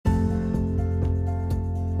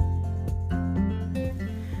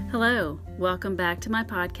Hello, welcome back to my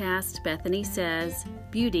podcast, Bethany Says,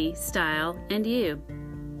 Beauty, Style, and You.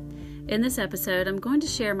 In this episode, I'm going to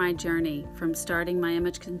share my journey from starting my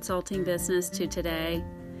image consulting business to today.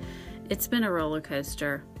 It's been a roller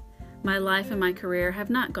coaster. My life and my career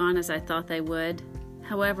have not gone as I thought they would.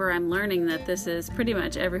 However, I'm learning that this is pretty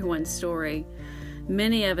much everyone's story.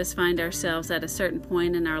 Many of us find ourselves at a certain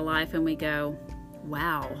point in our life and we go,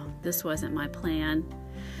 wow, this wasn't my plan.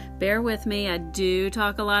 Bear with me, I do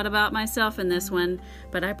talk a lot about myself in this one,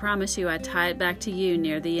 but I promise you I tie it back to you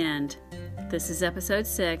near the end. This is episode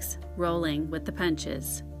 6, Rolling with the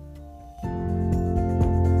Punches.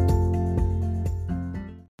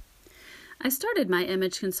 I started my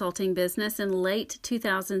image consulting business in late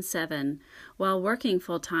 2007 while working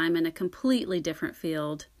full-time in a completely different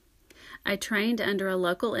field. I trained under a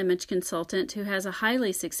local image consultant who has a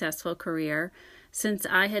highly successful career since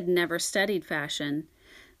I had never studied fashion.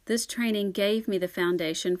 This training gave me the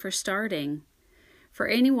foundation for starting. For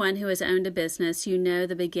anyone who has owned a business, you know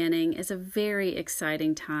the beginning is a very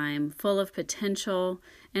exciting time, full of potential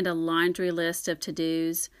and a laundry list of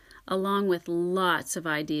to-dos, along with lots of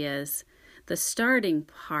ideas. The starting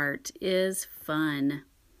part is fun.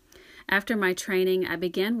 After my training, I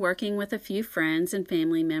began working with a few friends and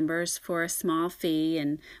family members for a small fee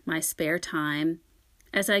in my spare time.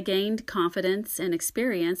 As I gained confidence and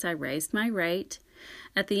experience, I raised my rate.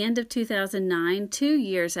 At the end of 2009, 2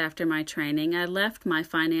 years after my training, I left my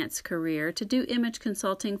finance career to do image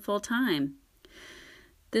consulting full-time.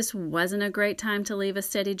 This wasn't a great time to leave a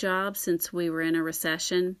steady job since we were in a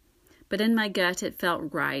recession, but in my gut it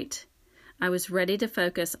felt right. I was ready to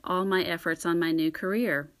focus all my efforts on my new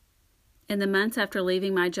career. In the months after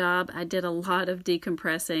leaving my job, I did a lot of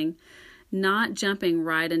decompressing, not jumping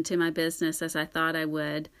right into my business as I thought I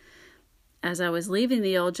would. As I was leaving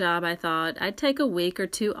the old job, I thought I'd take a week or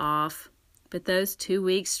two off, but those 2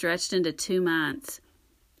 weeks stretched into 2 months.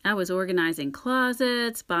 I was organizing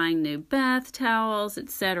closets, buying new bath towels,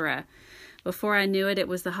 etc. Before I knew it, it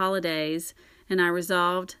was the holidays, and I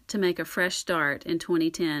resolved to make a fresh start in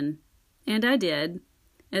 2010. And I did.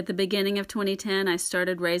 At the beginning of 2010, I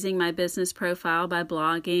started raising my business profile by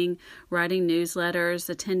blogging, writing newsletters,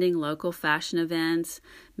 attending local fashion events,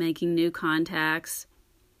 making new contacts.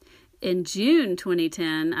 In June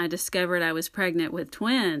 2010, I discovered I was pregnant with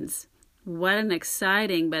twins. What an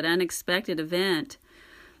exciting but unexpected event.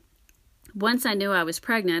 Once I knew I was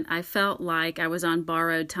pregnant, I felt like I was on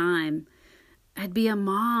borrowed time. I'd be a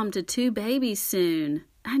mom to 2 babies soon.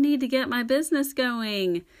 I need to get my business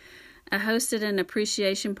going. I hosted an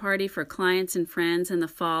appreciation party for clients and friends in the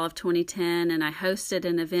fall of 2010, and I hosted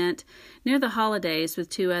an event near the holidays with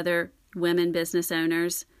 2 other women business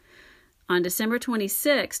owners. On December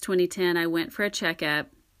 26, 2010, I went for a checkup.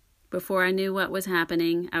 Before I knew what was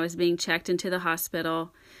happening, I was being checked into the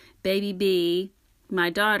hospital. Baby B, my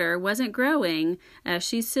daughter, wasn't growing as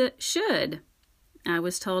she should. I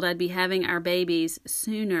was told I'd be having our babies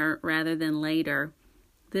sooner rather than later.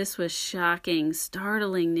 This was shocking,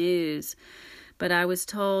 startling news, but I was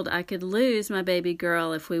told I could lose my baby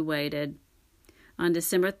girl if we waited. On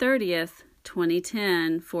December 30th,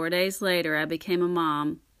 2010, 4 days later, I became a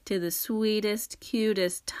mom to the sweetest,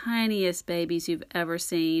 cutest, tiniest babies you've ever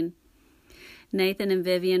seen. Nathan and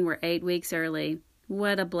Vivian were 8 weeks early.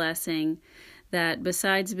 What a blessing that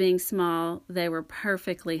besides being small, they were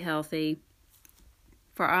perfectly healthy.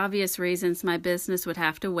 For obvious reasons, my business would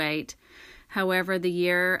have to wait. However, the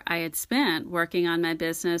year I had spent working on my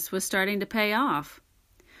business was starting to pay off.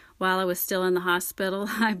 While I was still in the hospital,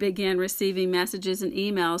 I began receiving messages and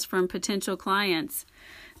emails from potential clients.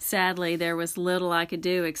 Sadly, there was little I could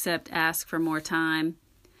do except ask for more time.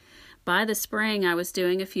 By the spring, I was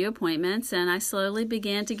doing a few appointments, and I slowly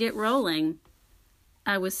began to get rolling.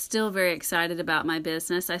 I was still very excited about my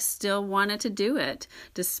business. I still wanted to do it,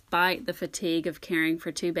 despite the fatigue of caring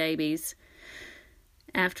for 2 babies.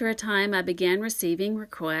 After a time, I began receiving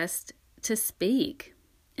requests to speak,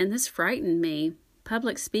 and this frightened me.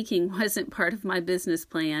 Public speaking wasn't part of my business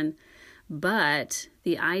plan, but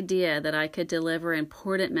the idea that I could deliver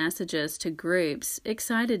important messages to groups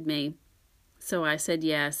excited me, so I said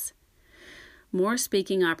yes. More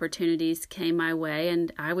speaking opportunities came my way,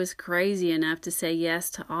 and I was crazy enough to say yes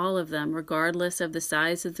to all of them, regardless of the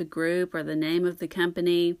size of the group or the name of the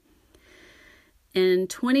company. In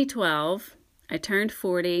 2012, I turned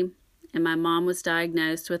 40, and my mom was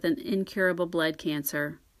diagnosed with an incurable blood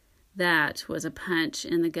cancer. That was a punch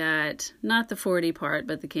in the gut. Not the 40 part,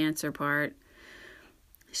 but the cancer part.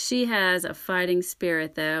 She has a fighting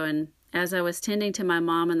spirit, though, and as I was tending to my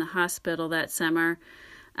mom in the hospital that summer,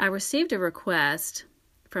 I received a request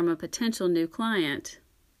from a potential new client.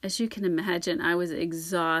 As you can imagine, I was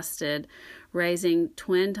exhausted raising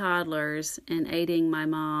twin toddlers and aiding my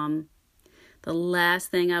mom. The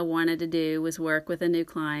last thing I wanted to do was work with a new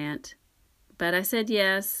client. But I said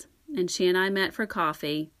yes, and she and I met for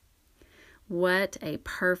coffee. What a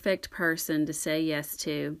perfect person to say yes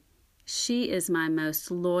to. She is my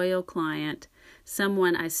most loyal client,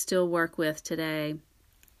 someone I still work with today.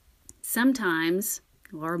 Sometimes,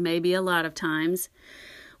 or maybe a lot of times,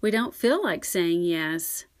 we don't feel like saying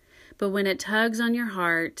yes. But when it tugs on your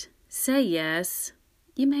heart, say yes.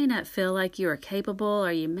 You may not feel like you are capable,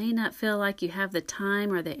 or you may not feel like you have the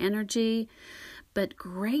time or the energy, but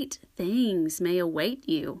great things may await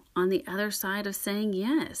you on the other side of saying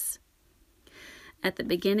yes. At the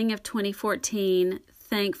beginning of 2014,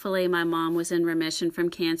 thankfully my mom was in remission from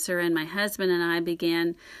cancer, and my husband and I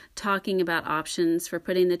began talking about options for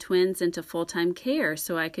putting the twins into full-time care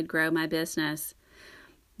so I could grow my business.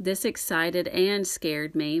 This excited and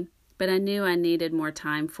scared me, but I knew I needed more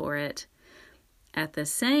time for it. At the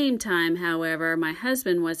same time, however, my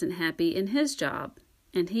husband wasn't happy in his job,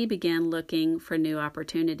 and he began looking for new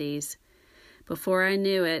opportunities. Before I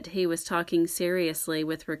knew it, he was talking seriously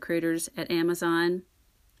with recruiters at Amazon.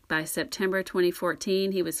 By September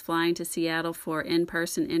 2014, he was flying to Seattle for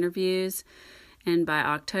in-person interviews, and by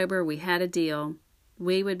October, we had a deal.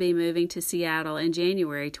 We would be moving to Seattle in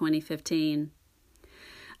January 2015.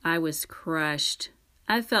 I was crushed.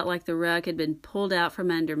 I felt like the rug had been pulled out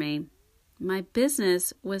from under me. My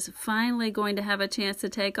business was finally going to have a chance to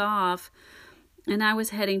take off, and I was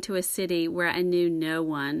heading to a city where I knew no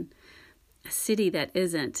one, a city that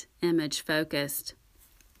isn't image-focused.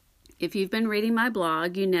 If you've been reading my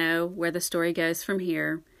blog, you know where the story goes from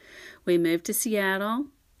here. We moved to Seattle.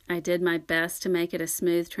 I did my best to make it a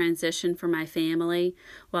smooth transition for my family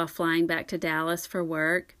while flying back to Dallas for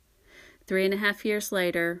work. 3.5 years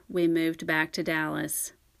later, we moved back to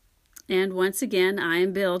Dallas. And once again, I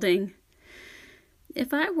am building.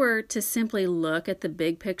 If I were to simply look at the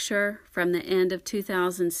big picture from the end of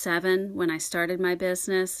 2007, when I started my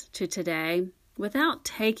business, to today, without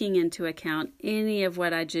taking into account any of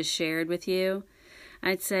what I just shared with you,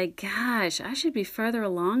 I'd say, gosh, I should be further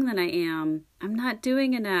along than I am. I'm not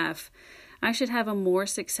doing enough. I should have a more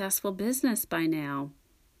successful business by now.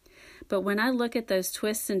 But when I look at those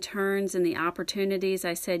twists and turns and the opportunities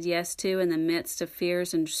I said yes to in the midst of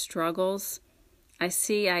fears and struggles, I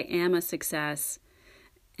see I am a success,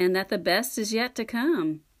 and that the best is yet to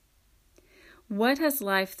come. What has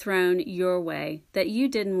life thrown your way that you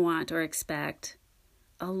didn't want or expect?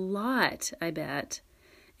 A lot, I bet.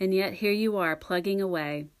 And yet here you are plugging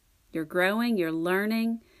away. You're growing, you're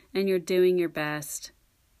learning, and you're doing your best.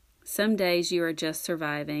 Some days you are just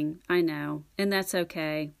surviving, I know, and that's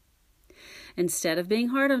okay. Instead of being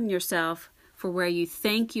hard on yourself for where you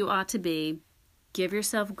think you ought to be, give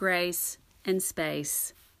yourself grace and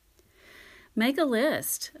space. Make a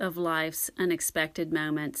list of life's unexpected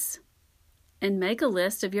moments, and make a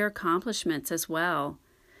list of your accomplishments as well.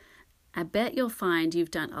 I bet you'll find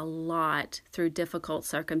you've done a lot through difficult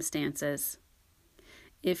circumstances.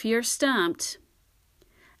 If you're stumped,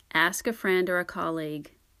 ask a friend or a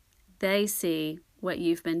colleague. They see what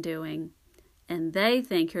you've been doing, and they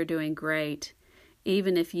think you're doing great,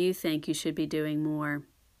 even if you think you should be doing more.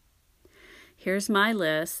 Here's my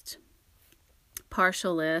list.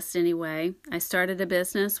 Partial list, anyway. I started a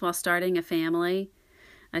business while starting a family.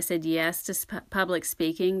 I said yes to public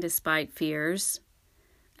speaking despite fears.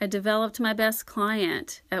 I developed my best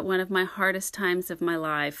client at one of my hardest times of my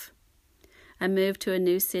life. I moved to a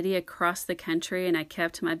new city across the country, and I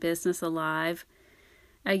kept my business alive.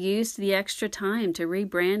 I used the extra time to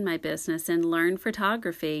rebrand my business and learn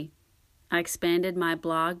photography. I expanded my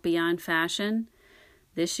blog beyond fashion.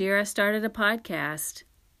 This year I started a podcast.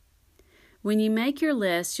 When you make your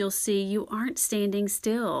list, you'll see you aren't standing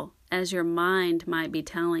still, as your mind might be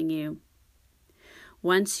telling you.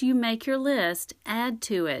 Once you make your list, add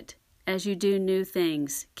to it as you do new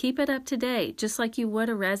things. Keep it up to date, just like you would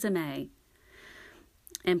a resume.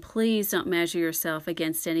 And please don't measure yourself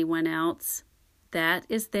against anyone else. That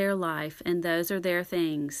is their life, and those are their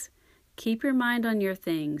things. Keep your mind on your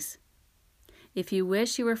things. If you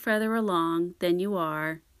wish you were further along than you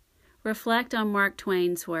are, reflect on Mark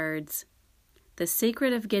Twain's words. The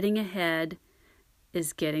secret of getting ahead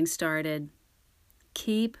is getting started.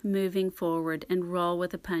 Keep moving forward and roll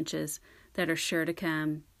with the punches that are sure to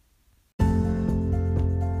come.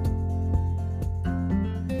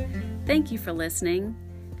 Thank you for listening.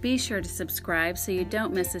 Be sure to subscribe so you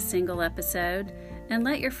don't miss a single episode, and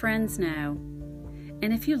let your friends know.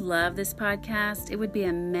 And if you love this podcast, it would be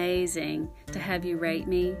amazing to have you rate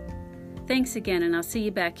me. Thanks again, and I'll see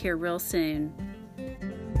you back here real soon.